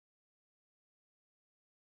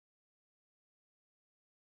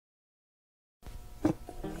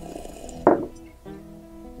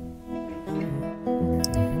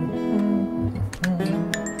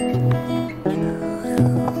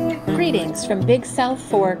drawings from Big South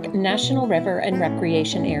Fork National River and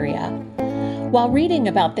Recreation Area. While reading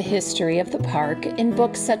about the history of the park in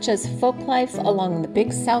books such as Folklife Along the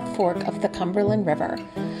Big South Fork of the Cumberland River,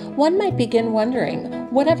 one might begin wondering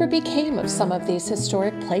whatever became of some of these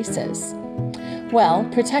historic places. Well,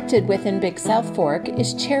 protected within Big South Fork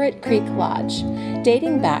is Cherritt Creek Lodge,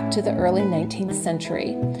 dating back to the early 19th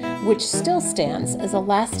century, which still stands as a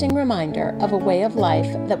lasting reminder of a way of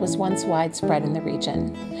life that was once widespread in the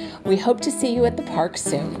region. We hope to see you at the park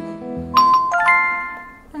soon.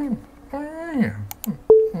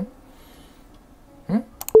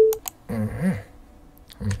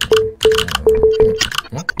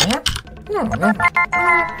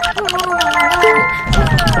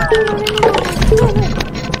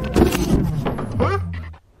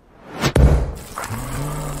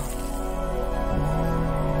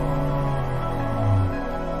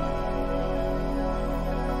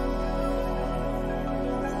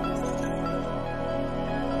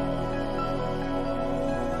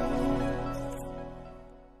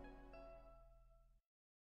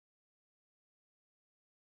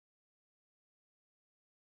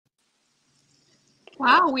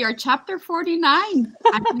 Wow, we are chapter 49.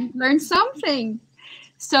 I learned something.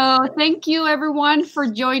 So thank you everyone for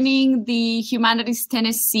joining the Humanities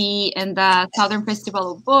Tennessee and the Southern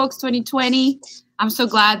Festival of Books 2020. I'm so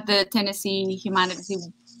glad the Tennessee Humanities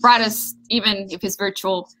brought us, even if it's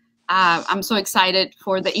virtual. I'm so excited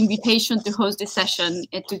for the invitation to host this session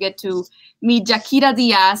and to get to meet Jaquira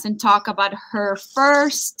Diaz and talk about her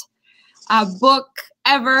first book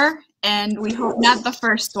ever. And we hope not the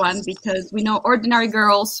first one, because we know Ordinary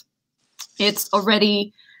Girls, it's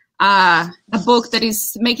already a book that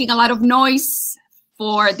is making a lot of noise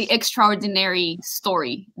for the extraordinary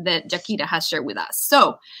story that Jaquira has shared with us.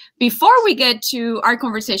 So before we get to our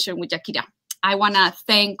conversation with Jaquira, I want to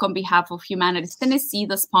thank, on behalf of Humanities Tennessee,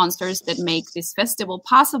 the sponsors that make this festival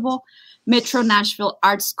possible: Metro Nashville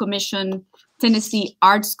Arts Commission, Tennessee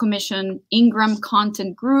Arts Commission, Ingram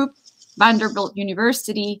Content Group, Vanderbilt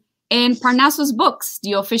University, and Parnassus Books,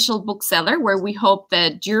 the official bookseller, where we hope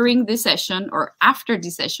that during this session or after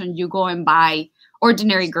this session, you go and buy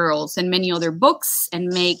Ordinary Girls and many other books, and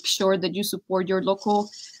make sure that you support your local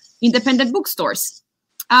independent bookstores.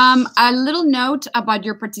 A little note about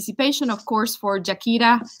your participation, of course, for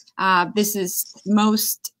Jaquira. This is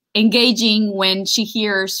most engaging when she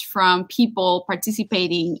hears from people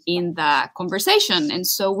participating in the conversation. And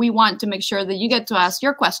so we want to make sure that you get to ask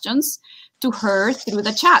your questions to her through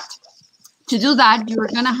the chat. To do that, you're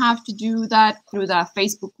going to have to do that through the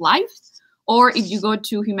Facebook Live, or if you go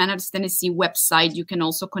to Humanities Tennessee website, you can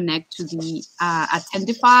also connect to the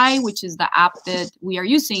Attendify, which is the app that we are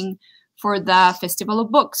using for the Festival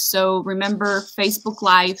of Books. So remember, Facebook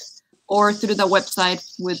Live or through the website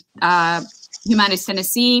with Humanities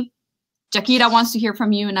Tennessee. Jaquira wants to hear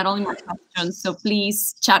from you, not only more questions, so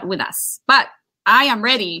please chat with us. But I am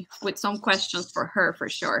ready with some questions for her for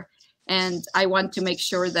sure. And I want to make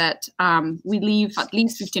sure that we leave at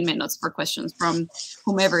least 15 minutes for questions from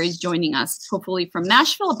whomever is joining us, hopefully from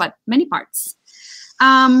Nashville, but many parts.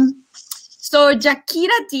 So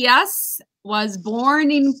Jaquira Diaz was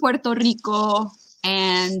born in Puerto Rico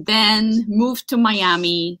and then moved to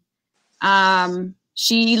Miami.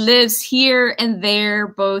 She lives here and there,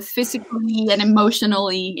 both physically and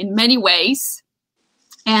emotionally in many ways.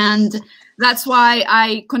 And that's why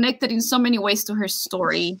I connected in so many ways to her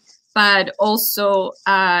story, but also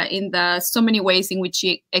in the so many ways in which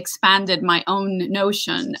she expanded my own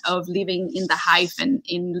notion of living in the hive and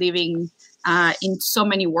in living in so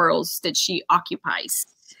many worlds that she occupies.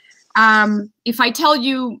 If I tell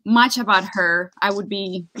you much about her, I would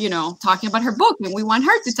be, talking about her book, and we want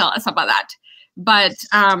her to tell us about that. But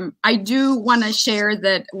I do want to share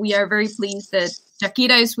that we are very pleased that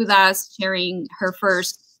Jaquira is with us, sharing her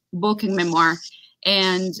first book and memoir.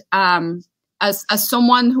 And as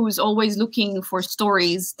someone who's always looking for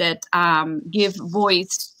stories that give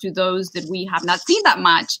voice to those that we have not seen that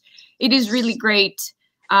much, it is really great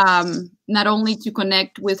not only to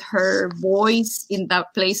connect with her voice in the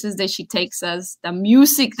places that she takes us, the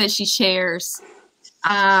music that she shares,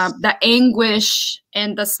 the anguish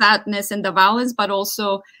and the sadness and the violence, but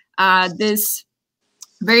also this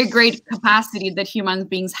very great capacity that human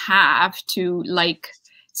beings have to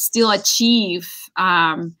still achieve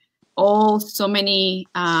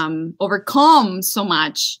overcome so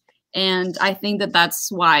much. And I think that that's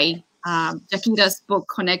why Jaquira's book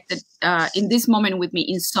connected in this moment with me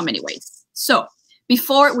in so many ways. So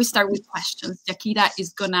before we start with questions, Jaquira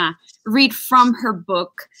is gonna read from her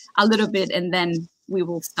book a little bit, and then we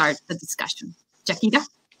will start the discussion. Jaquira?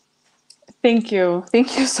 Thank you.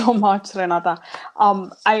 Thank you so much, Renata.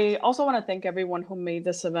 I also want to thank everyone who made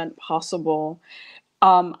this event possible.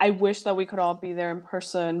 I wish that we could all be there in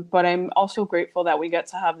person, but I'm also grateful that we get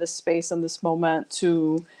to have this space and this moment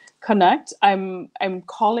to connect. I'm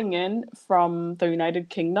calling in from the United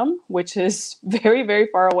Kingdom, which is very, very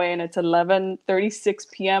far away, and it's 11:36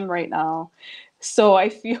 p.m. right now. So I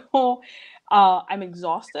feel I'm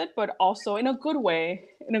exhausted, but also in a good way.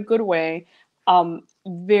 In a good way.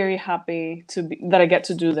 Very happy that I get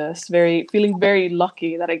to do this. Feeling very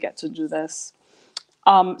lucky that I get to do this.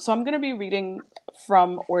 So I'm going to be reading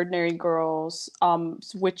from Ordinary Girls,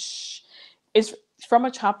 which is from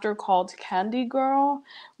a chapter called Candy Girl,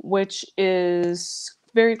 which is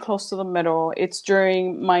very close to the middle. It's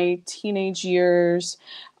during my teenage years,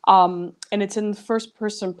 and it's in first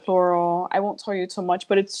person plural. I won't tell you too much,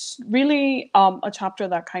 but it's really a chapter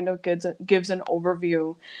that kind of gives an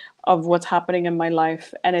overview of what's happening in my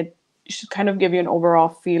life, and it should kind of give you an overall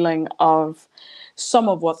feeling of some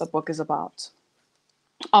of what the book is about.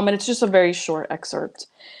 And it's just a very short excerpt.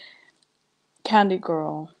 Candy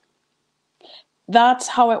Girl. That's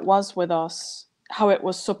how it was with us, how it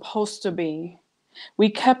was supposed to be.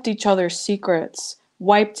 We kept each other's secrets,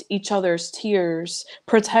 wiped each other's tears,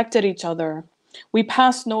 protected each other. We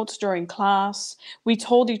passed notes during class. We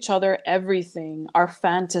told each other everything, our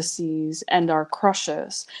fantasies and our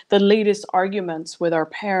crushes, the latest arguments with our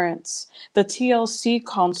parents, the TLC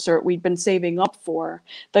concert we'd been saving up for,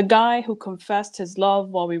 the guy who confessed his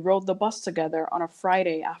love while we rode the bus together on a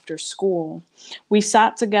Friday after school. We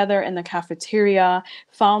sat together in the cafeteria,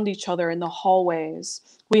 found each other in the hallways.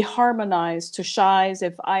 We harmonized to Shy's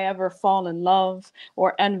If I Ever Fall in Love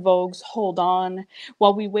or En Vogue's Hold On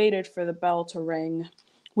while we waited for the bell to ring.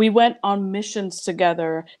 We went on missions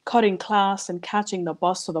together, cutting class and catching the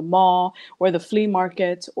bus to the mall or the flea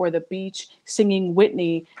market or the beach, singing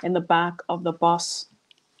Whitney in the back of the bus.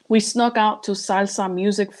 We snuck out to salsa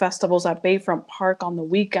music festivals at Bayfront Park on the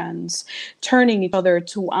weekends, turning each other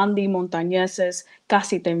to Andy Montañez's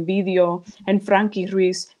Casi Te Envidio and Frankie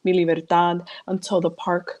Ruiz Mi Libertad until the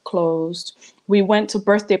park closed. We went to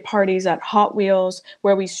birthday parties at Hot Wheels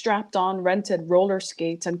where we strapped on rented roller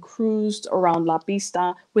skates and cruised around La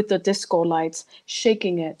Pista with the disco lights,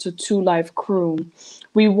 shaking it to Two Live Crew.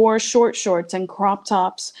 We wore short shorts and crop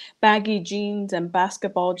tops, baggy jeans and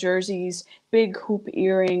basketball jerseys, big hoop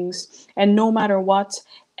earrings, and no matter what,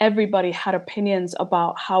 everybody had opinions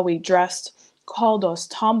about how we dressed, called us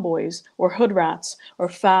tomboys or hood rats or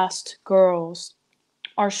fast girls.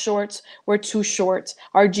 Our shorts were too short,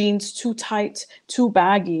 our jeans too tight, too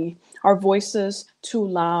baggy, our voices too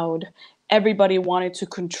loud. Everybody wanted to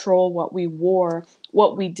control what we wore,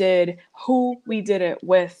 what we did, who we did it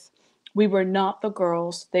with. We were not the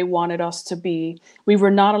girls they wanted us to be. We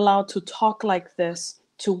were not allowed to talk like this,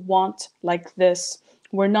 to want like this.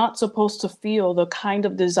 We're not supposed to feel the kind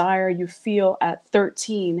of desire you feel at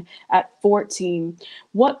 13, at 14.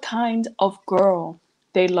 What kind of girl?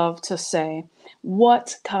 They love to say.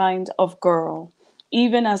 What kind of girl?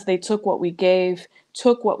 Even as they took what we gave,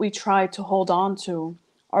 took what we tried to hold on to,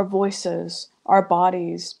 our voices, our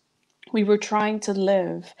bodies. We were trying to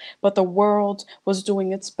live, but the world was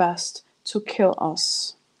doing its best to kill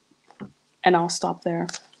us. And I'll stop there.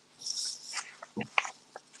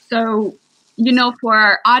 So, for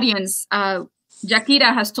our audience,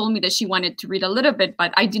 Jaquira has told me that she wanted to read a little bit,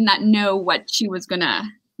 but I did not know what she was going to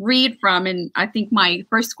read from. And I think my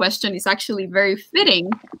first question is actually very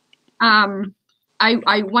fitting. I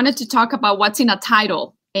wanted to talk about what's in a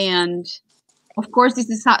title. And of course, this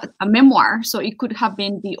is a memoir, so it could have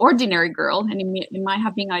been The Ordinary Girl, and it might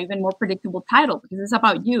have been an even more predictable title because it's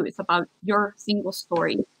about you. It's about your single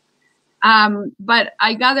story. But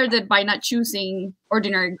I gathered that by not choosing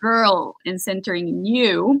Ordinary Girl and centering in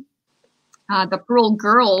you, the plural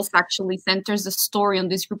girls actually centers the story on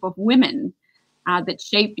this group of women that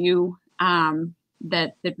shape you,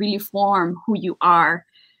 that really form who you are.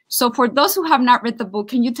 So for those who have not read the book,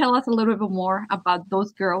 can you tell us a little bit more about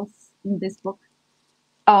those girls in this book?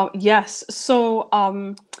 Yes. So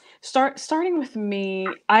starting with me,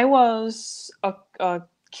 I was a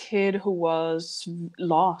kid who was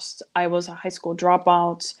lost. I was a high school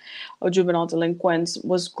dropout, a juvenile delinquent,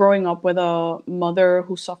 was growing up with a mother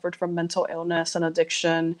who suffered from mental illness and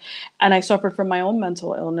addiction. And I suffered from my own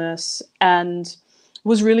mental illness and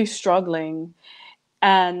was really struggling.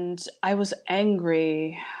 And I was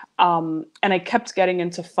angry. And I kept getting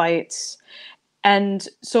into fights. And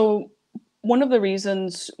so one of the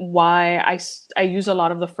reasons why I use a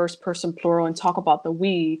lot of the first person plural and talk about the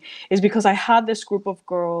we is because I had this group of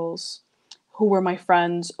girls who were my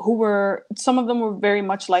friends, some of them were very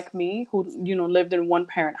much like me, who, lived in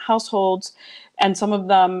one-parent households, and some of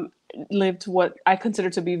them lived what I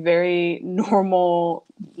consider to be very normal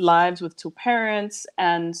lives with two parents,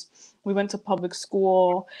 and we went to public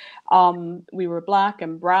school. We were Black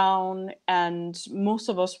and brown, and most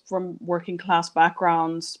of us from working class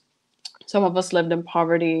backgrounds. Some of us lived in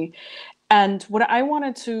poverty. And what I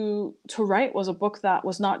wanted to write was a book that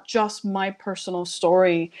was not just my personal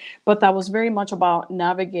story, but that was very much about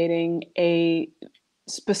navigating a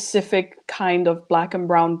specific kind of Black and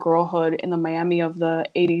brown girlhood in the Miami of the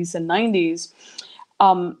 80s and 90s.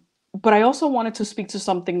 But I also wanted to speak to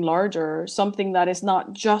something larger, something that is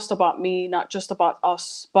not just about me, not just about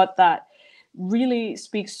us, but that really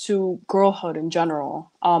speaks to girlhood in general.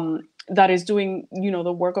 That is doing,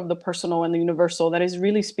 the work of the personal and the universal, that is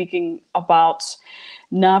really speaking about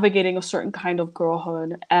navigating a certain kind of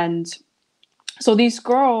girlhood. And so these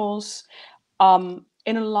girls,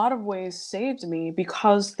 in a lot of ways, saved me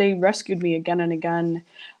because they rescued me again and again.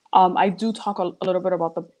 I do talk a little bit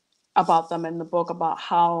about them in the book, about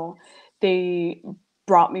how they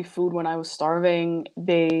brought me food when I was starving.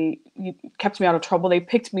 They kept me out of trouble. They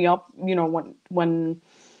picked me up, when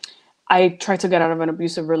I tried to get out of an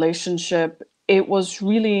abusive relationship. It was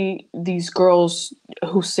really these girls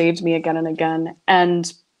who saved me again and again.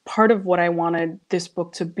 And part of what I wanted this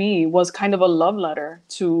book to be was kind of a love letter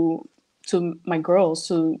to my girls,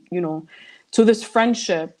 to this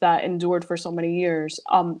friendship that endured for so many years.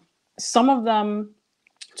 Some of them,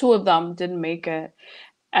 two of them, didn't make it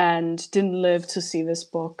and didn't live to see this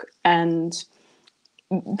book. And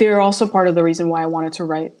they're also part of the reason why I wanted to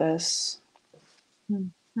write this.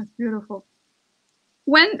 That's beautiful.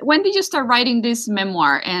 When did you start writing this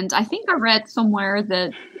memoir? And I think I read somewhere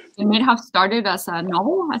that it may have started as a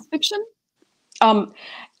novel, as fiction.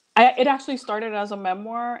 It actually started as a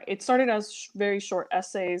memoir. It started as very short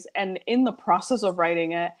essays. And in the process of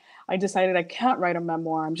writing it, I decided I can't write a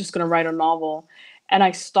memoir. I'm just going to write a novel. And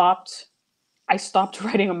I stopped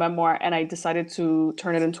writing a memoir, and I decided to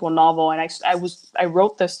turn it into a novel. And I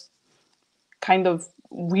wrote this kind of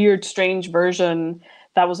weird, strange version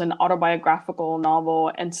that was an autobiographical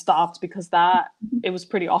novel, and stopped because it was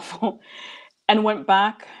pretty awful, and went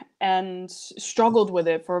back and struggled with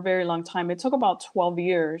it for a very long time. It took about 12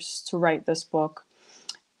 years to write this book.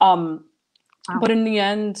 But in the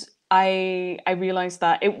end, I realized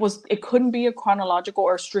that it couldn't be a chronological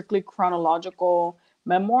or strictly chronological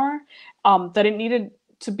memoir, that it needed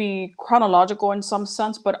to be chronological in some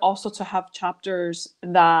sense, but also to have chapters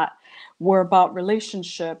that were about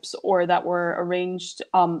relationships, or that were arranged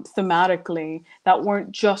thematically, that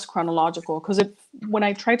weren't just chronological. Because when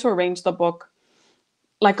I tried to arrange the book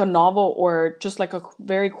like a novel or just like a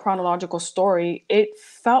very chronological story, it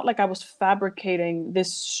felt like I was fabricating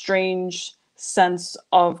this strange sense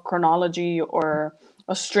of chronology or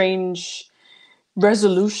a strange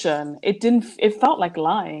resolution. It felt like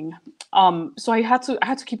lying. So I had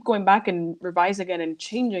to keep going back and revise again and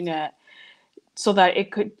changing it so that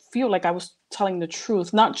it could feel like I was telling the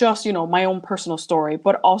truth, not just, my own personal story,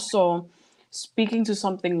 but also speaking to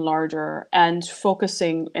something larger and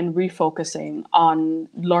focusing and refocusing on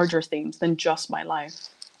larger themes than just my life.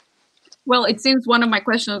 Well, it seems one of my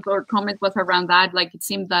questions or comments was around that. Like, it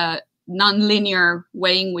seemed the non-linear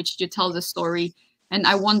way in which you tell the story. And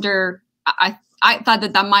I wonder, I thought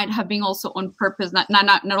that might have been also on purpose, not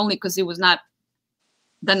only because it was not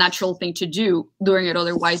the natural thing to do doing it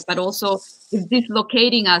otherwise, but also is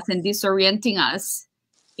dislocating us and disorienting us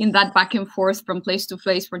in that back and forth from place to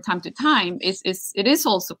place from time to time. It is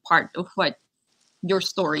also part of what your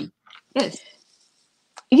story is.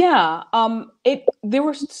 Yeah, there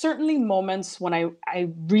were certainly moments when I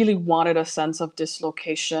really wanted a sense of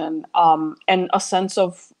dislocation, and a sense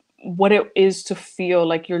of what it is to feel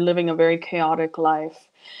like you're living a very chaotic life.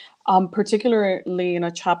 Particularly in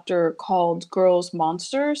a chapter called Girls,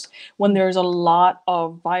 Monsters, when there's a lot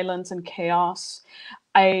of violence and chaos.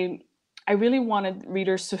 I really wanted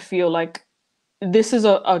readers to feel like this is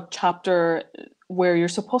a chapter where you're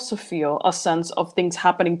supposed to feel a sense of things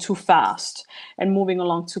happening too fast and moving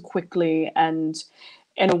along too quickly, and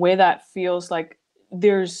in a way that feels like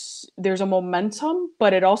there's a momentum,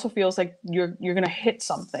 but it also feels like you're gonna hit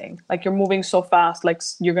something, like you're moving so fast, like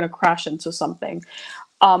you're gonna crash into something.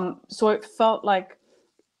 So it felt like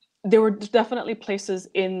there were definitely places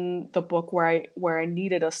in the book where I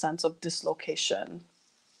needed a sense of dislocation.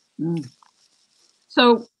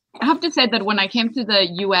 So I have to say that when I came to the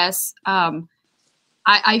US,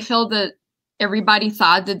 I felt that everybody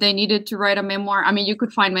thought that they needed to write a memoir. I mean, you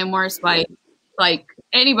could find memoirs by like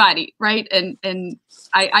anybody, right? And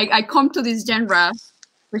I come to this genre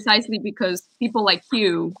precisely because people like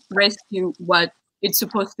you rescue what it's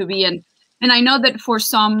supposed to be. And I know that for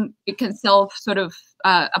some, it can self sort of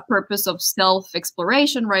a purpose of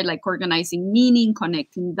self-exploration, right? Like organizing meaning,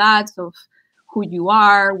 connecting dots of who you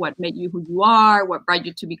are, what made you who you are, what brought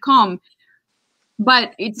you to become.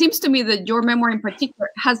 But it seems to me that your memoir in particular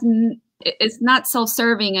is not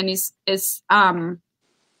self-serving, and it's a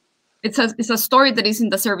story that is in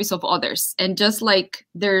the service of others. And just like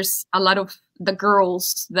there's a lot of the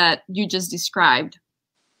girls that you just described,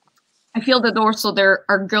 I feel that also there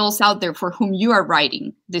are girls out there for whom you are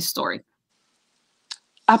writing this story.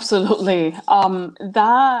 Absolutely.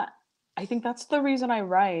 I think that's the reason I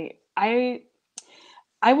write.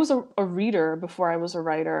 I was a reader before I was a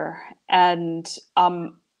writer, and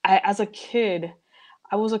as a kid,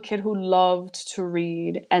 I was a kid who loved to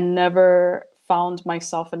read and never found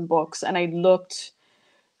myself in books. And I looked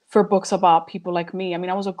for books about people like me. I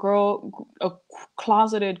mean, I was a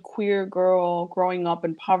closeted queer girl growing up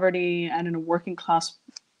in poverty and in a working class,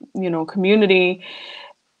 community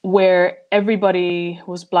where everybody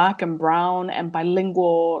was Black and brown and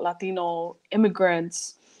bilingual, Latino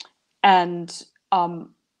immigrants, and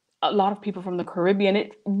a lot of people from the Caribbean.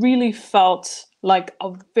 It really felt like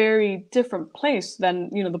a very different place than,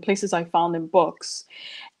 the places I found in books.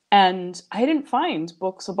 And I didn't find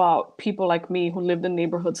books about people like me who lived in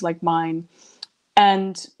neighborhoods like mine.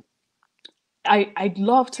 And I'd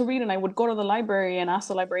love to read, and I would go to the library and ask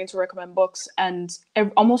the librarian to recommend books. And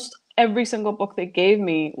almost every single book they gave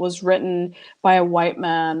me was written by a white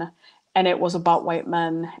man, and it was about white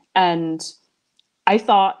men. And I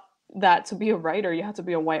thought that to be a writer, you had to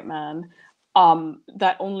be a white man,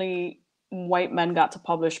 that only white men got to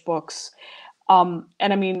publish books. And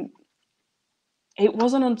I mean, it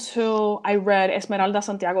wasn't until I read Esmeralda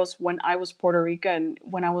Santiago's When I Was Puerto Rican,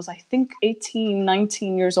 when I was, I think, 18,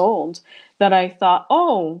 19 years old, that I thought,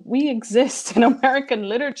 oh, we exist in American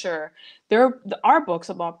literature. There are books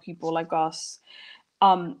about people like us.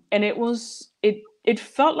 And it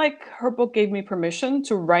felt like her book gave me permission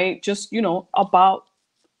to write just, about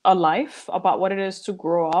a life, about what it is to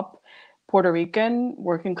grow up Puerto Rican,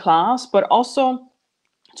 working class, but also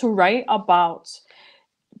to write about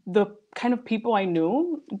the kind of people I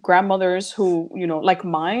knew, grandmothers who, like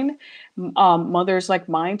mine, mothers like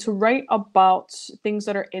mine, to write about things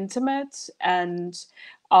that are intimate and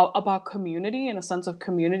about community, and a sense of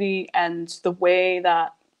community, and the way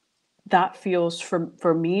that feels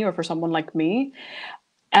for me or for someone like me.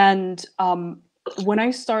 And when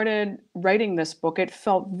I started writing this book, it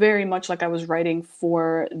felt very much like I was writing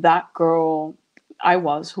for that girl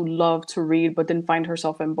who loved to read but didn't find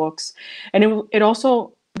herself in books. And it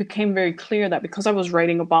also became very clear that because I was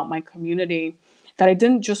writing about my community, that I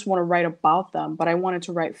didn't just want to write about them, but I wanted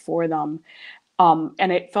to write for them.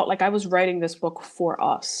 And it felt like I was writing this book for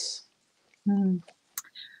us. Mm.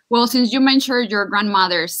 Well, since you mentioned your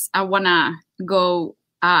grandmothers, I want to go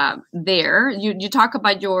there. You talk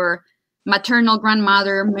about your maternal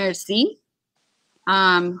grandmother, Mercy,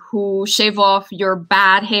 who shaved off your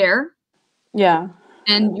bad hair. Yeah.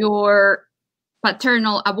 And your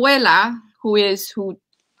paternal abuela, who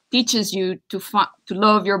teaches you to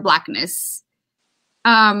love your Blackness.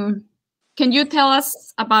 Can you tell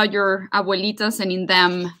us about your abuelitas, and in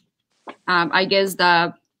them, I guess,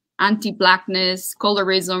 the anti-Blackness,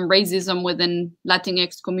 colorism, racism within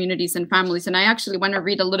Latinx communities and families? And I actually want to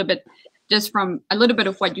read a little bit, just from a little bit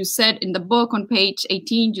of what you said in the book. On page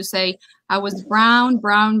 18, you say, I was brown,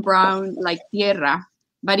 brown, brown like tierra.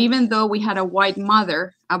 But even though we had a white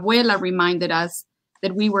mother, abuela reminded us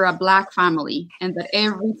that we were a Black family, and that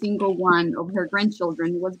every single one of her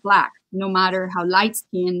grandchildren was Black, no matter how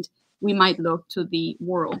light-skinned we might look to the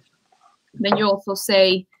world. Then you also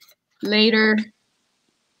say later,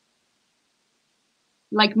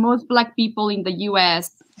 like most Black people in the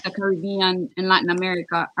US, the Caribbean, and Latin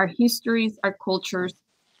America, our histories, our cultures,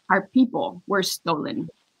 our people were stolen.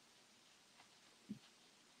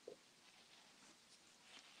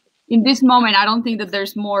 In this moment, I don't think that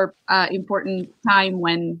there's more important time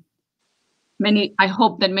when I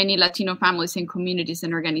hope that many Latino families and communities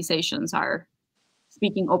and organizations are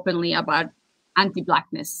speaking openly about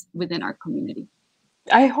anti-Blackness within our community.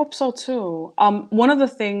 I hope so too. One of the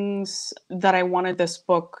things that I wanted this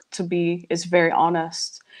book to be is very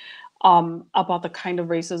honest about the kind of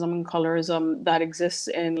racism and colorism that exists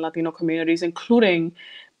in Latino communities, including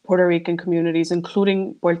Puerto Rican communities,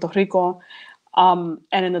 including Puerto Rico, and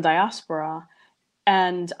in the diaspora.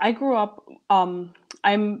 And I grew up,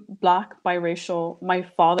 I'm Black, biracial. My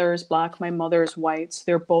father is Black, my mother is white.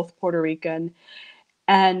 They're both Puerto Rican.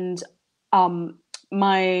 And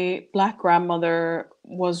my Black grandmother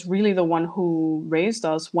was really the one who raised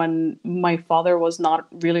us when my father was not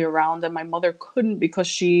really around, and my mother couldn't because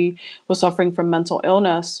she was suffering from mental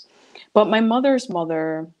illness. But my mother's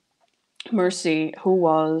mother, Mercy, who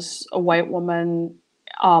was a white woman,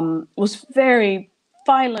 was very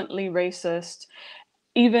violently racist,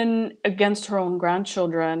 even against her own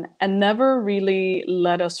grandchildren, and never really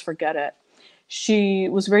let us forget it. She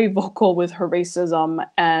was very vocal with her racism,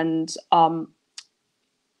 and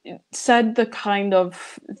said the kind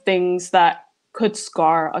of things that could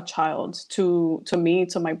scar a child, to me,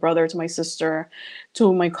 to my brother, to my sister,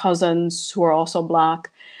 to my cousins who are also Black.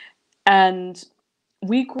 And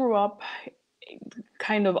we grew up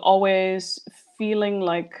kind of always feeling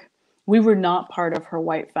like we were not part of her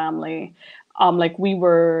white family. Like we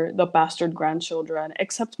were the bastard grandchildren,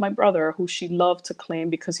 except my brother, who she loved to claim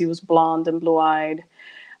because he was blonde and blue-eyed,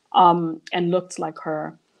 and looked like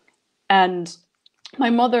her. And my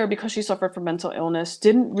mother, because she suffered from mental illness,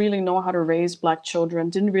 didn't really know how to raise Black children,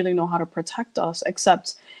 didn't really know how to protect us,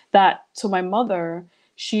 except that to my mother,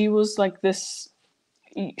 she was like this,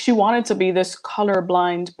 she wanted to be this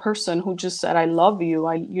colorblind person who just said, I love you.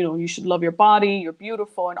 You should love your body. You're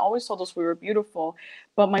beautiful. And always told us we were beautiful.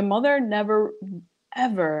 But my mother never,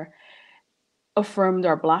 ever affirmed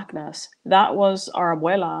our Blackness. That was our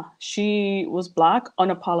abuela. She was Black,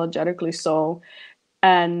 unapologetically so,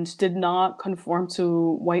 and did not conform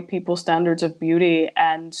to white people's standards of beauty,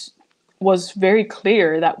 and was very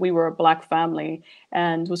clear that we were a Black family,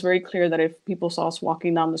 and was very clear that if people saw us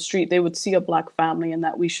walking down the street, they would see a Black family and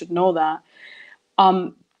that we should know that.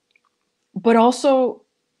 But also,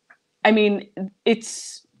 I mean,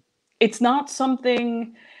 it's not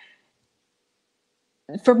something,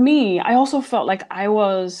 for me, I also felt like I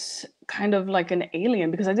was kind of like an alien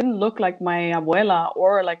because I didn't look like my abuela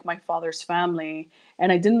or like my father's family.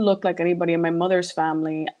 And I didn't look like anybody in my mother's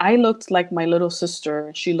family. I looked like my little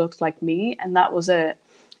sister. She looked like me, and that was it.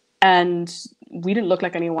 And we didn't look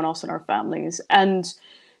like anyone else in our families. And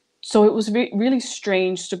so it was really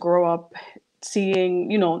strange to grow up seeing,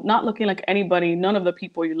 not looking like anybody, none of the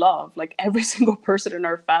people you love. Like every single person in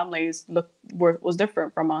our families was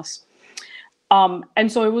different from us.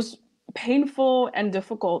 And so it was painful and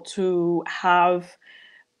difficult to have,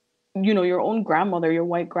 your own grandmother, your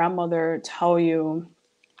white grandmother, tell you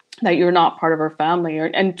that you're not part of her family,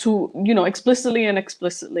 and to, implicitly and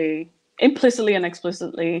explicitly,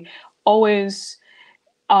 always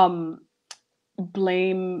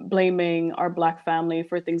blaming our Black family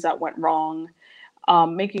for things that went wrong,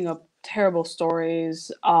 making up terrible stories.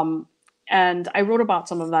 And I wrote about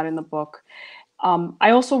some of that in the book.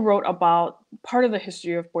 I also wrote about part of the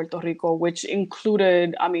history of Puerto Rico, which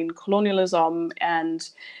included, colonialism and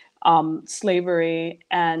slavery,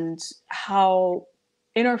 and how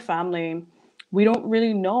in our family, we don't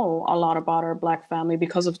really know a lot about our Black family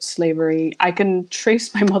because of slavery. I can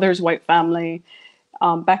trace my mother's white family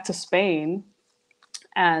back to Spain,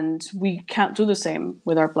 and we can't do the same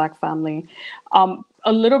with our Black family.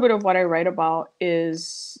 A little bit of what I write about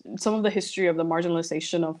is some of the history of the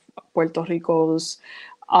marginalization of Puerto Rico's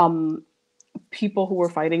people who were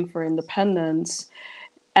fighting for independence.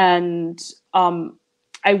 And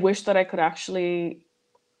I wish that I could actually,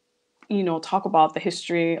 talk about the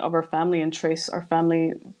history of our family and trace our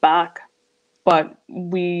family back, but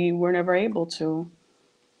we were never able to.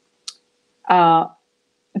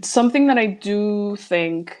 It's something that I do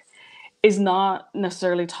think is not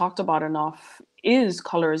necessarily talked about enough is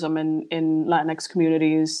colorism in Latinx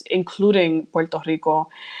communities, including Puerto Rico.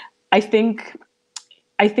 I think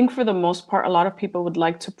for the most part, a lot of people would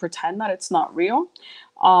like to pretend that it's not real,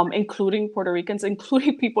 including Puerto Ricans,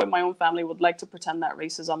 including people in my own family would like to pretend that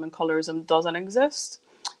racism and colorism doesn't exist.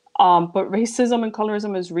 But racism and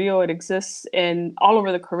colorism is real. It exists in all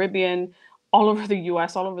over the Caribbean, all over the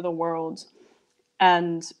US, all over the world.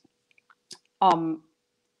 And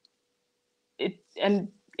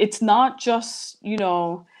it's not just,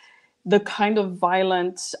 the kind of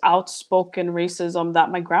violent, outspoken racism that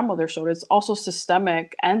my grandmother showed. It's also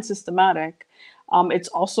systemic and systematic. It's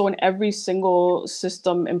also in every single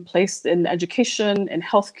system in place, in education, in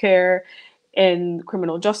healthcare, in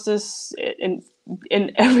criminal justice, in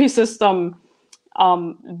every system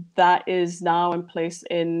that is now in place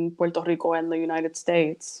in Puerto Rico and the United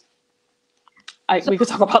States. We could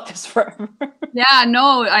talk about this forever. Yeah,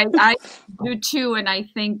 no, I do too, and I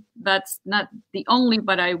think that's not the only,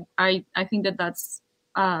 but I think that's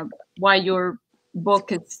why your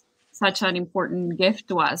book is such an important gift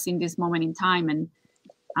to us in this moment in time, and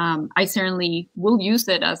I certainly will use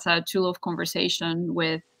it as a tool of conversation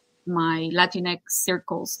with my Latinx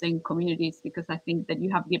circles and communities, because I think that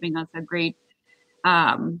you have given us a great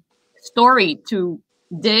story to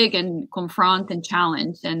dig and confront and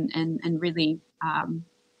challenge and really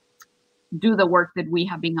do the work that we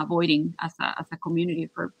have been avoiding as a community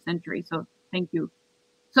for centuries. So thank you.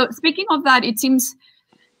 So speaking of that, it seems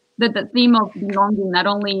that the theme of belonging, not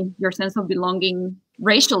only your sense of belonging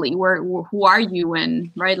racially, who are you,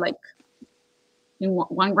 and right, like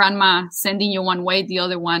one grandma sending you one way, the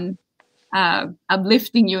other one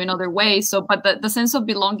uplifting you in other ways. So, but the sense of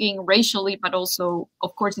belonging racially, but also,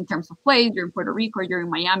 of course, in terms of place, you're in Puerto Rico, you're in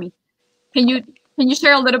Miami. Can you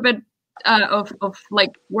share a little bit of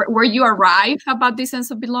like where you arrive about this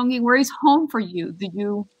sense of belonging? Where is home for you? Do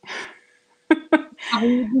you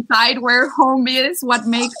decide where home is? What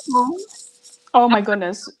makes home? Oh my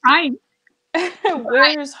goodness. Right.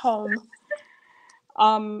 Where is home?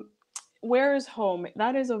 Where is home?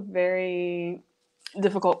 That is a very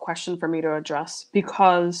difficult question for me to address,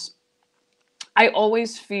 because I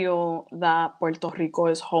always feel that Puerto Rico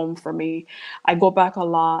is home for me. I go back a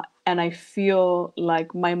lot and I feel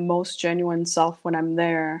like my most genuine self when I'm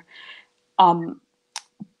there. But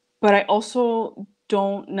I also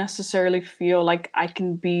don't necessarily feel like I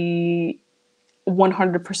can be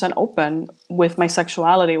 100% open with my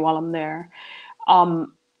sexuality while I'm there.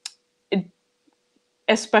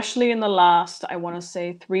 Especially in the last, I want to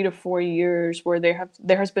say 3 to 4 years, where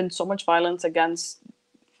there has been so much violence against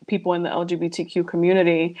people in the LGBTQ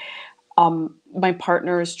community. My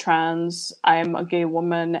partner is trans, I'm a gay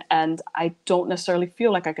woman, and I don't necessarily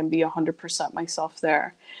feel like I can be 100% myself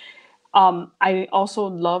there. I also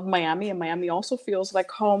love Miami, and Miami also feels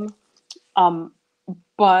like home.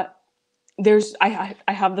 But I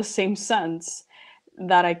have the same sense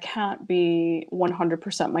that I can't be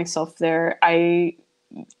 100% myself there.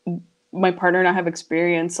 My partner and I have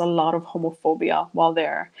experienced a lot of homophobia while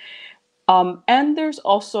there. And there's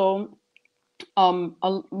also,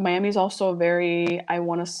 Miami's also a very, I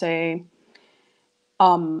want to say,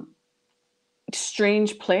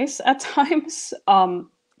 strange place at times,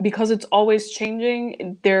 because it's always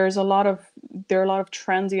changing. There are a lot of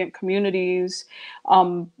transient communities.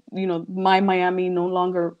 My Miami no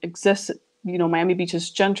longer exists. Miami Beach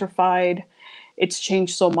is gentrified. It's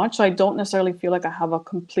changed so much. So I don't necessarily feel like I have a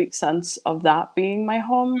complete sense of that being my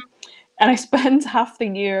home. And I spent half the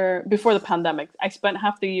year before the pandemic. I spent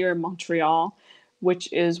half the year in Montreal,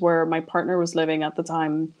 which is where my partner was living at the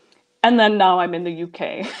time. And then now I'm in the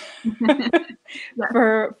UK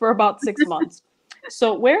for about 6 months.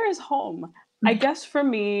 So where is home? I guess for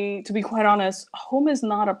me, to be quite honest, home is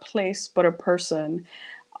not a place, but a person.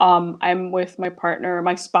 I'm with my partner,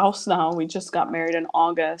 my spouse now. We just got married in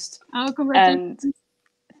August. Oh, congratulations. And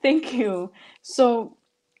thank you. So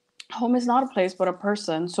home is not a place, but a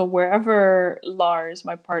person. So wherever Lars,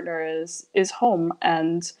 my partner, is home.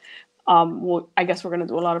 And I guess we're going to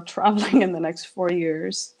do a lot of traveling in the next 4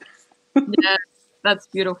 years. Yes, that's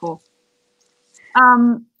beautiful.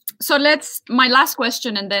 So my last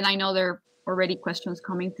question, and then I know there are already questions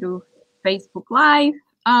coming through Facebook Live.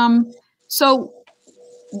 So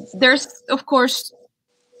there's, of course,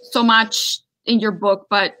 so much in your book,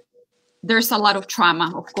 but there's a lot of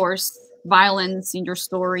trauma, of course, violence in your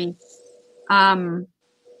story.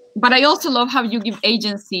 But I also love how you give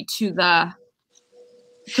agency to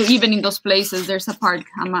even in those places. There's a part,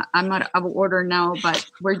 I'm out of order now, but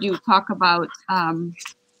where you talk about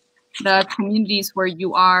the communities where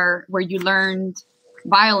you learned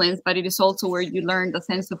violence, but it is also where you learned a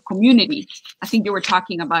sense of community. I think you were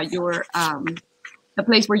talking about your the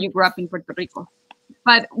place where you grew up in Puerto Rico.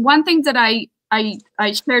 But one thing that I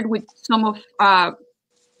shared with some of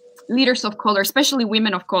leaders of color, especially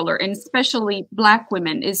women of color, and especially Black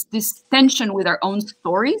women, is this tension with our own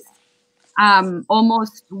stories.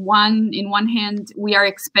 Almost in one hand, we are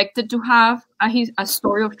expected to have a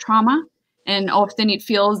story of trauma, and often it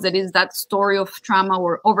feels that is that story of trauma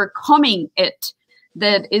or overcoming it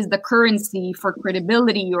that is the currency for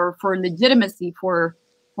credibility or for legitimacy for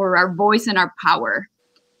our voice and our power.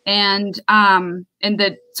 And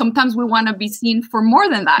that sometimes we want to be seen for more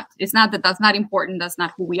than that. It's not that that's not important, that's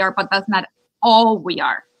not who we are, but that's not all we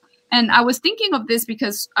are. And I was thinking of this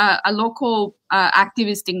because a local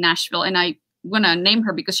activist in Nashville, and I'm going to name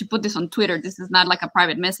her because she put this on Twitter. This is not like a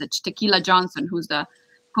private message. Tequila Johnson, who's the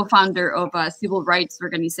co-founder of a civil rights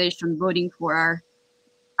organization voting for our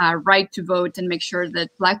right to vote and make sure that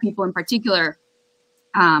Black people in particular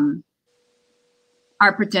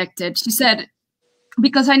are protected. She said,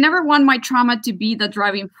 because I never want my trauma to be the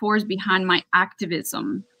driving force behind my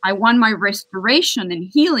activism. I want my restoration and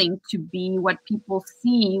healing to be what people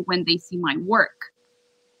see when they see my work.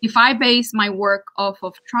 If I base my work off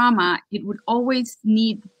of trauma, it would always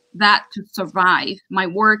need that to survive. My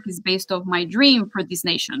work is based off my dream for this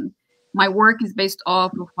nation. My work is based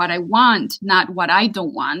off of what I want, not what I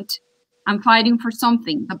don't want. I'm fighting for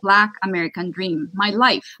something, the Black American dream, my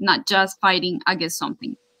life, not just fighting against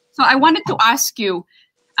something. So I wanted to ask you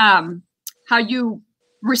how you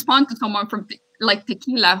respond to someone from like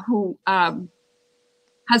Tequila who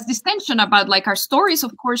has this tension about like our stories,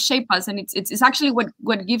 of course, shape us, and it's actually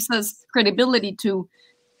what gives us credibility to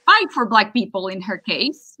fight for Black people in her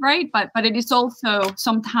case, right? But it is also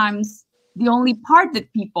sometimes the only part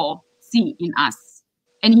that people see in us,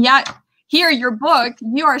 and yet here your book,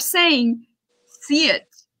 you are saying, see it.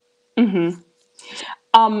 Mm-hmm.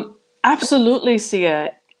 Absolutely see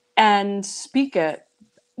it and speak it.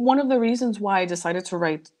 One of the reasons why I decided to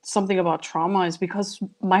write something about trauma is because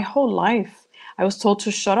my whole life I was told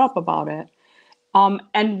to shut up about it.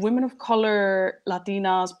 And women of color,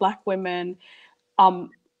 Latinas, Black women,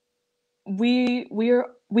 we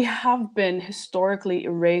have been historically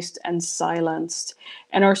erased and silenced,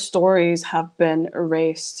 and our stories have been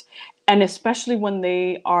erased. And especially when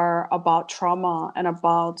they are about trauma and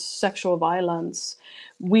about sexual violence,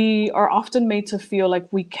 we are often made to feel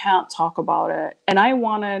like we can't talk about it. And I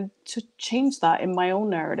wanted to change that in my own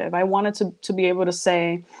narrative. I wanted to be able to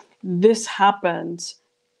say, this happened,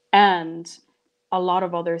 and a lot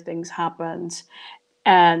of other things happened,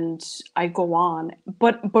 and I go on.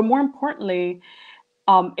 But more importantly,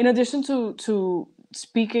 in addition to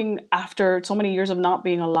speaking after so many years of not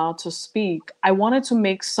being allowed to speak, I wanted to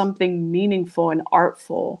make something meaningful and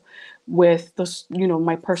artful with this,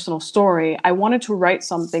 my personal story. I wanted to write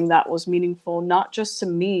something that was meaningful, not just to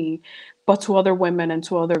me, but to other women and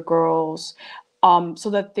to other girls, so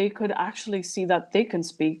that they could actually see that they can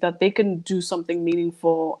speak, that they can do something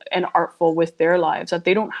meaningful and artful with their lives, that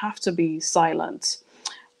they don't have to be silent,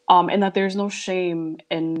 and that there's no shame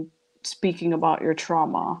in speaking about your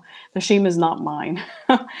trauma. The shame is not mine.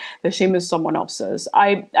 The shame is someone else's.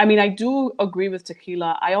 I mean, I do agree with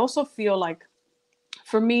Tequila. I also feel like,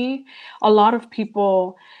 for me, a lot of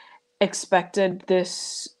people expected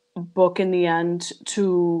this book in the end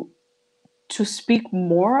to speak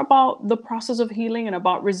more about the process of healing and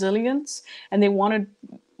about resilience, and they wanted,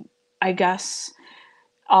 I guess,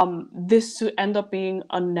 this to end up being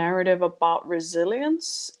a narrative about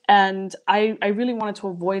resilience. And I really wanted to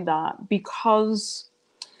avoid that, because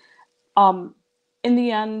in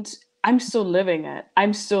the end, I'm still living it.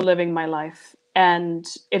 I'm still living my life, and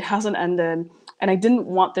it hasn't ended. And I didn't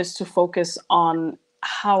want this to focus on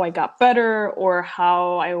how I got better or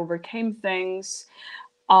how I overcame things.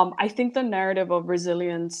 I think the narrative of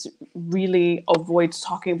resilience really avoids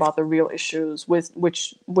talking about the real issues,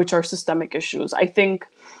 which are systemic issues. I think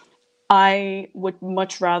I would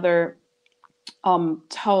much rather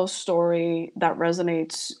tell a story that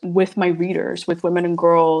resonates with my readers, with women and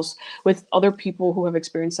girls, with other people who have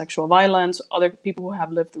experienced sexual violence, other people who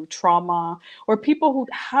have lived through trauma, or people who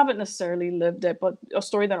haven't necessarily lived it, but a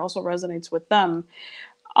story that also resonates with them,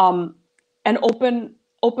 and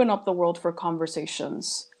open up the world for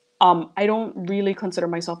conversations. I don't really consider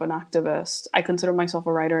myself an activist. I consider myself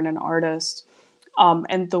a writer and an artist.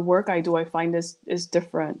 And the work I do, I find is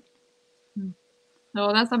different.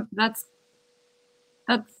 So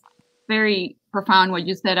that's very profound what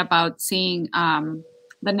you said about seeing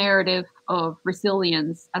the narrative of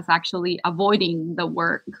resilience as actually avoiding the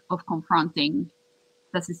work of confronting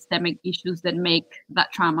the systemic issues that make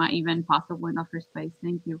that trauma even possible in the first place.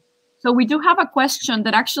 Thank you. So we do have a question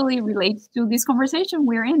that actually relates to this conversation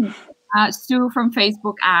we're in. Sue from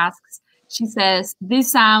Facebook asks, she says,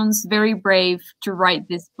 "This sounds very brave to write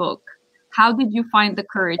this book. How did you find the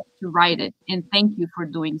courage to write it? And thank you for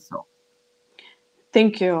doing so."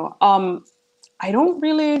 Thank you. I don't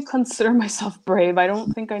really consider myself brave. I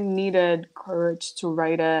don't think I needed courage to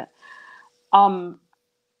write it.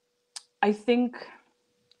 I think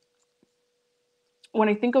when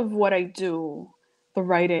I think of what I do, the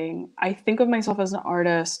writing, I think of myself as an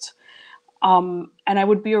artist. And I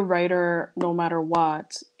would be a writer no matter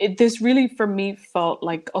what. This really, for me, felt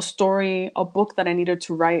like a story, a book that I needed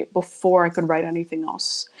to write before I could write anything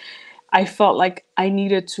else. I felt like I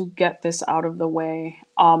needed to get this out of the way,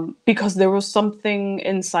 because there was something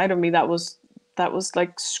inside of me that was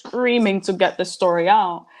like screaming to get this story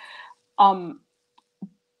out.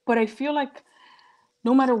 But I feel like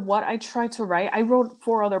no matter what I tried to write, I wrote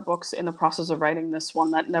 4 other books in the process of writing this one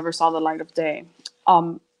that never saw the light of day.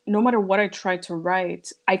 No matter what I tried to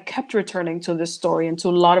write, I kept returning to this story and to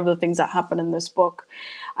a lot of the things that happen in this book.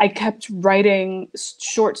 I kept writing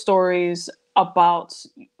short stories about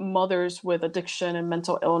mothers with addiction and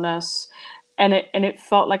mental illness, and it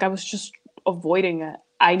felt like I was just avoiding it.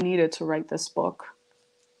 I needed to write this book.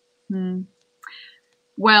 Mm.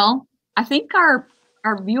 Well, I think our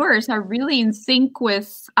viewers are really in sync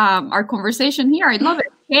with our conversation here. I love it.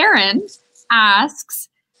 Karen asks,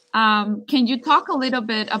 can you talk a little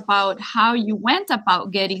bit about how you went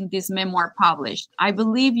about getting this memoir published? I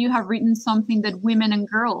believe you have written something that women and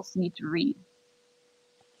girls need to read.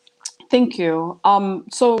 Thank you.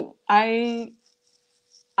 So I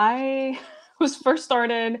was first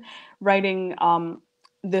started writing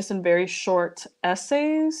this in very short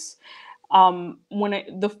essays. When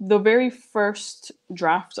the very first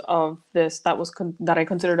draft of this that I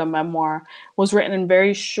considered a memoir was written in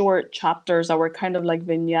very short chapters that were kind of like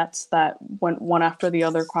vignettes that went one after the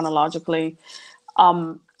other chronologically.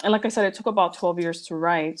 And like I said, it took about 12 years to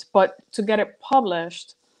write, but to get it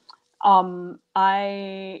published,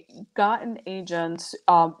 I got an agent.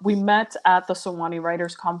 We met at the Sewanee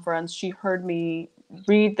Writers Conference. She heard me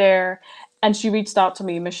read there, and she reached out to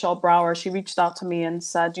me, Michelle Brower. She reached out to me and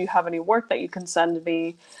said, "Do you have any work that you can send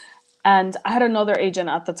me?" And I had another agent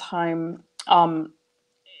at the time,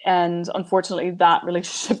 and unfortunately, that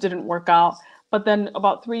relationship didn't work out. But then,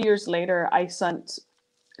 about 3 years later, I sent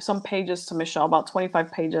some pages to Michelle, about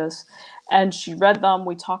 25 pages, and she read them.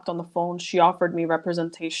 We talked on the phone. She offered me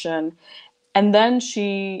representation. And then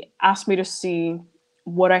she asked me to see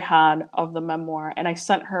what I had of the memoir. And I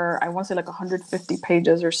sent her, I want to say like 150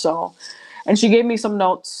 pages or so. And she gave me some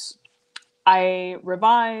notes. I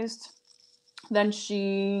revised. Then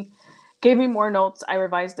she gave me more notes. I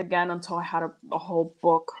revised again until I had a whole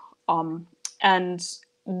book. And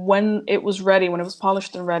when it was ready, when it was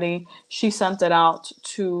polished and ready, she sent it out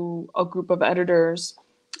to a group of editors.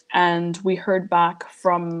 And we heard back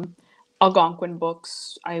from Algonquin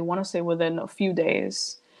Books, I want to say within a few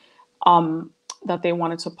days, that they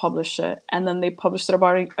wanted to publish it. And then they published it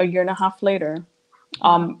about a year and a half later.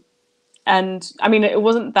 And I mean, it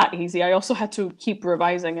wasn't that easy. I also had to keep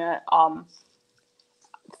revising it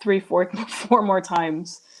four more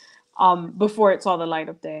times before it saw the light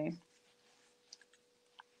of day.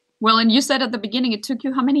 Well, and you said at the beginning it took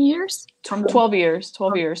you how many years? 12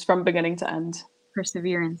 years from beginning to end.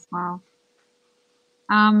 Perseverance. Wow.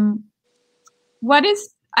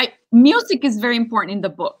 Music is very important in the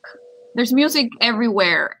book. There's music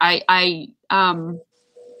everywhere.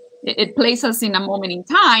 It places us in a moment in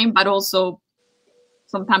time, but also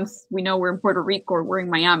sometimes we know we're in Puerto Rico or we're in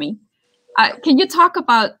Miami. Can you talk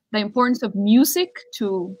about the importance of music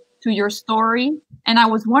to your story? And I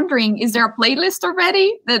was wondering, is there a playlist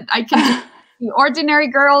already that I can do the Ordinary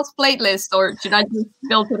Girls playlist, or should I just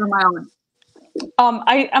build it on my own?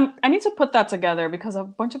 I need to put that together because a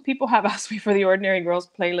bunch of people have asked me for the Ordinary Girls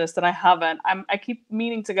playlist and I haven't. I keep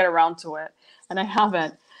meaning to get around to it and I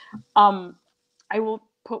haven't. I will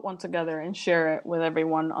put one together and share it with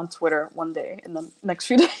everyone on Twitter one day in the next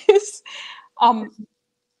few days.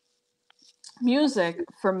 Music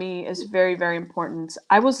for me is very, very important.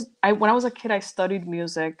 When I was a kid, I studied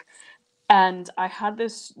music and I had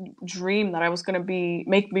this dream that I was going to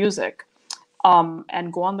make music.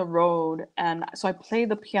 And go on the road. And so I play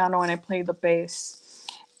the piano and I play the bass.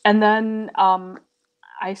 And then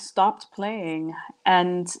I stopped playing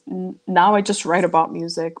and now I just write about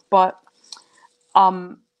music. But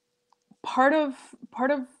part of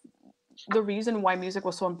the reason why music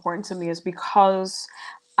was so important to me is because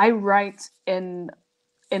I write in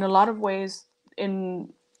a lot of ways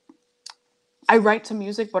I write to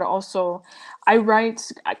music, but also I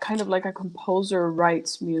write kind of like a composer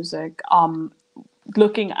writes music,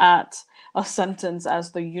 looking at a sentence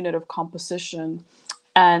as the unit of composition.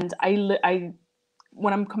 And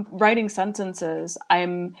when I'm writing sentences,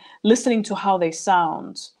 I'm listening to how they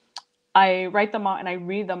sound. I write them out and I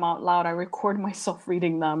read them out loud. I record myself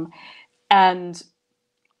reading them. And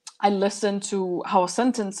I listen to how a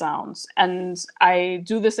sentence sounds, and I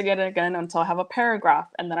do this again and again until I have a paragraph,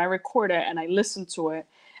 and then I record it and I listen to it,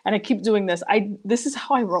 and I keep doing this. This is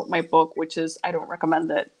how I wrote my book, which is, I don't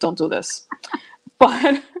recommend it. Don't do this.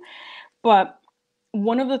 But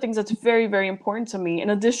one of the things that's very, very important to me,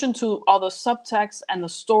 in addition to all the subtext and the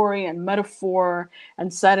story and metaphor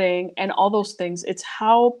and setting and all those things, it's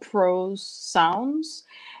how prose sounds.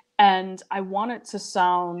 And I want it to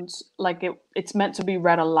sound like it's meant to be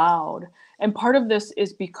read aloud. And part of this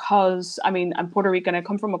is because, I mean, I'm Puerto Rican. I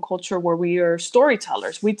come from a culture where we are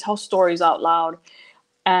storytellers. We tell stories out loud.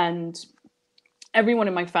 And everyone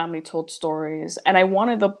in my family told stories. And I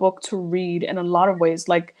wanted the book to read in a lot of ways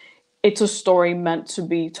like it's a story meant to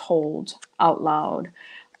be told out loud.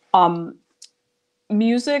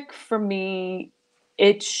 Music for me,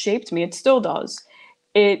 it shaped me. It still does.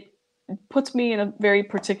 It puts me in a very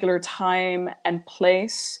particular time and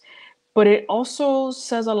place, but it also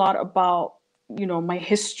says a lot about my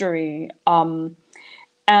history.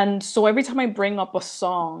 And so every time I bring up a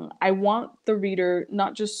song, I want the reader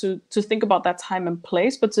not just to think about that time and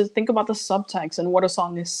place, but to think about the subtext and what a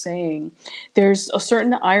song is saying. There's a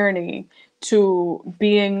certain irony to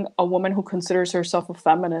being a woman who considers herself a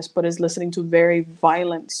feminist, but is listening to very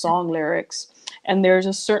violent song lyrics. And there's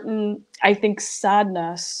a certain, I think,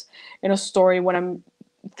 sadness in a story when I'm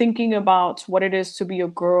thinking about what it is to be a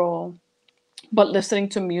girl, but listening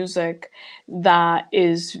to music that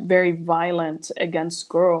is very violent against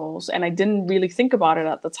girls. And I didn't really think about it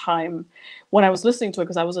at the time when I was listening to it,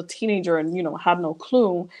 because I was a teenager and, had no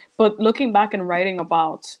clue. But looking back and writing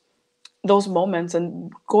about those moments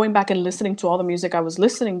and going back and listening to all the music I was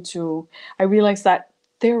listening to, I realized that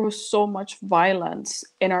there was so much violence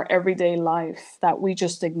in our everyday life that we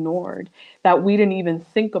just ignored, that we didn't even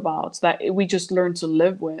think about, that we just learned to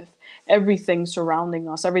live with. Everything surrounding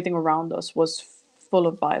us, everything around us was full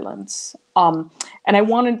of violence. And I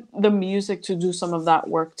wanted the music to do some of that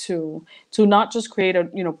work too, to not just create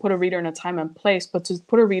put a reader in a time and place, but to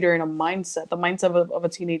put a reader in a mindset, the mindset of a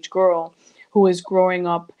teenage girl who is growing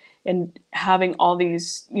up and having all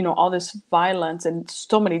these, all this violence in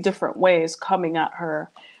so many different ways coming at her,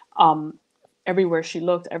 everywhere she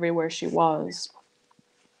looked, everywhere she was.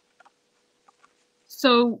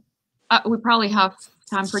 So we probably have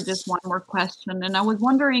time for just one more question. And I was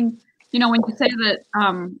wondering, when you say that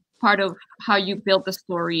part of how you built the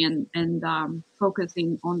story and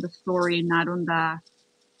focusing on the story and not on the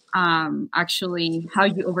actually how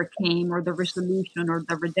you overcame or the resolution or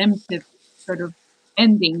the redemptive sort of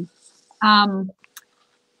ending. I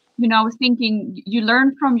was thinking you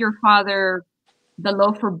learned from your father the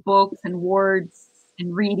love for books and words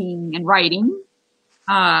and reading and writing.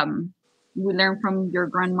 We learn from your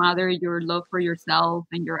grandmother your love for yourself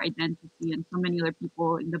and your identity, and so many other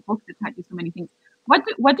people in the book that taught you so many things.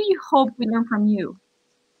 What do you hope we learn from you?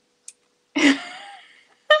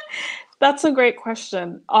 That's a great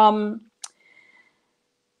question. I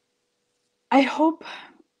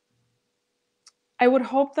would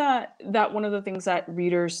hope that one of the things that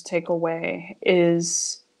readers take away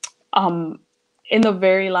is in the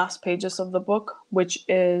very last pages of the book, which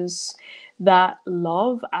is that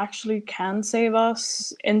love actually can save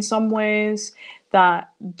us in some ways, that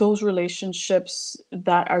those relationships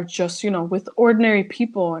that are just, with ordinary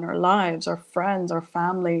people in our lives, our friends, our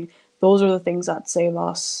family, those are the things that save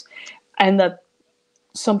us. And that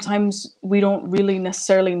sometimes we don't really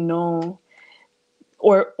necessarily know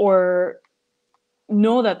or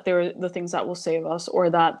know that they're the things that will save us, or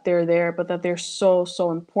that they're there, but that they're so, so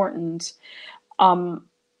important.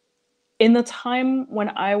 During the time when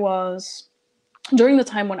I was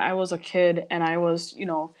a kid and I was,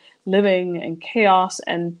 living in chaos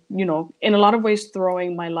and, in a lot of ways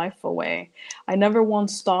throwing my life away, I never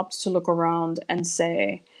once stopped to look around and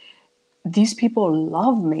say, these people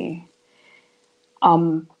love me.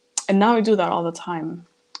 And now I do that all the time.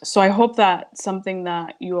 So I hope that something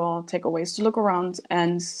that you all take away is to look around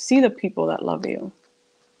and see the people that love you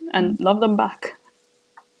and love them back.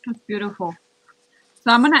 That's beautiful.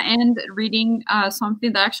 So I'm going to end reading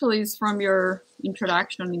something that actually is from your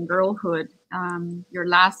introduction in Girlhood. Your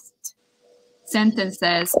last sentence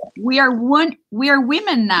says, we are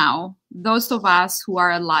women now, those of us who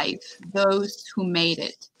are alive, those who made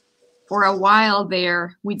it. For a while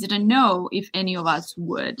there, we didn't know if any of us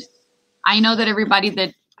would. I know that everybody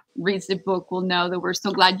that reads the book will know that we're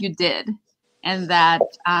so glad you did, and that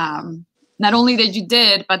not only that you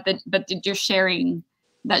did, but that you're sharing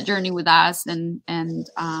that journey with us, and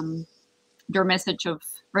your message of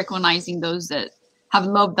recognizing those that have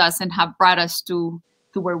loved us and have brought us to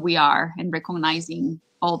where we are, and recognizing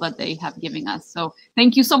all that they have given us. So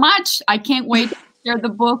thank you so much. I can't wait to share the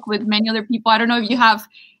book with many other people. I don't know if you have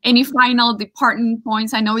any final departing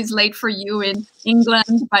points. I know it's late for you in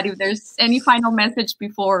England, but if there's any final message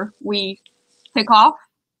before we take off,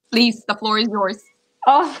 please, the floor is yours.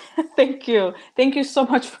 Oh, thank you. Thank you so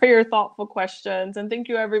much for your thoughtful questions. And thank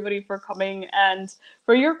you, everybody, for coming and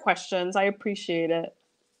for your questions. I appreciate it.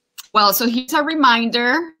 Well, so here's a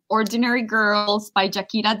reminder, Ordinary Girls by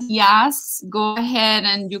Jaquira Diaz. Go ahead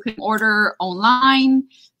and you can order online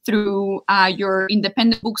through your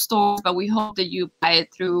independent bookstores, but we hope that you buy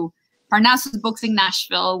it through Parnassus Books in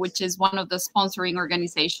Nashville, which is one of the sponsoring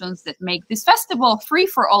organizations that make this festival free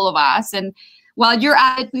for all of us. And while you're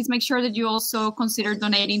at it, please make sure that you also consider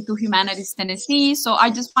donating to Humanities Tennessee. So I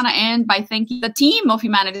just want to end by thanking the team of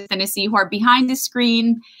Humanities Tennessee who are behind the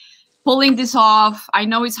screen, pulling this off. I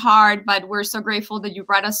know it's hard, but we're so grateful that you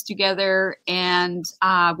brought us together. And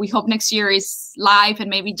we hope next year is live and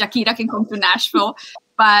maybe Jaquira can come to Nashville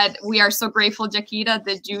But we are so grateful, Jaquira,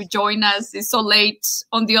 that you join us. It's so late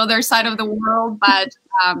on the other side of the world, but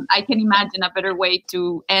I can imagine a better way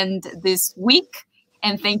to end this week.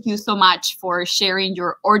 And thank you so much for sharing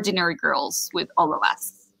your ordinary girls with all of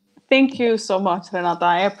us. Thank you so much, Renata.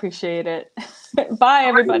 I appreciate it. Bye,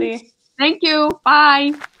 everybody. Thank you.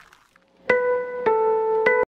 Bye.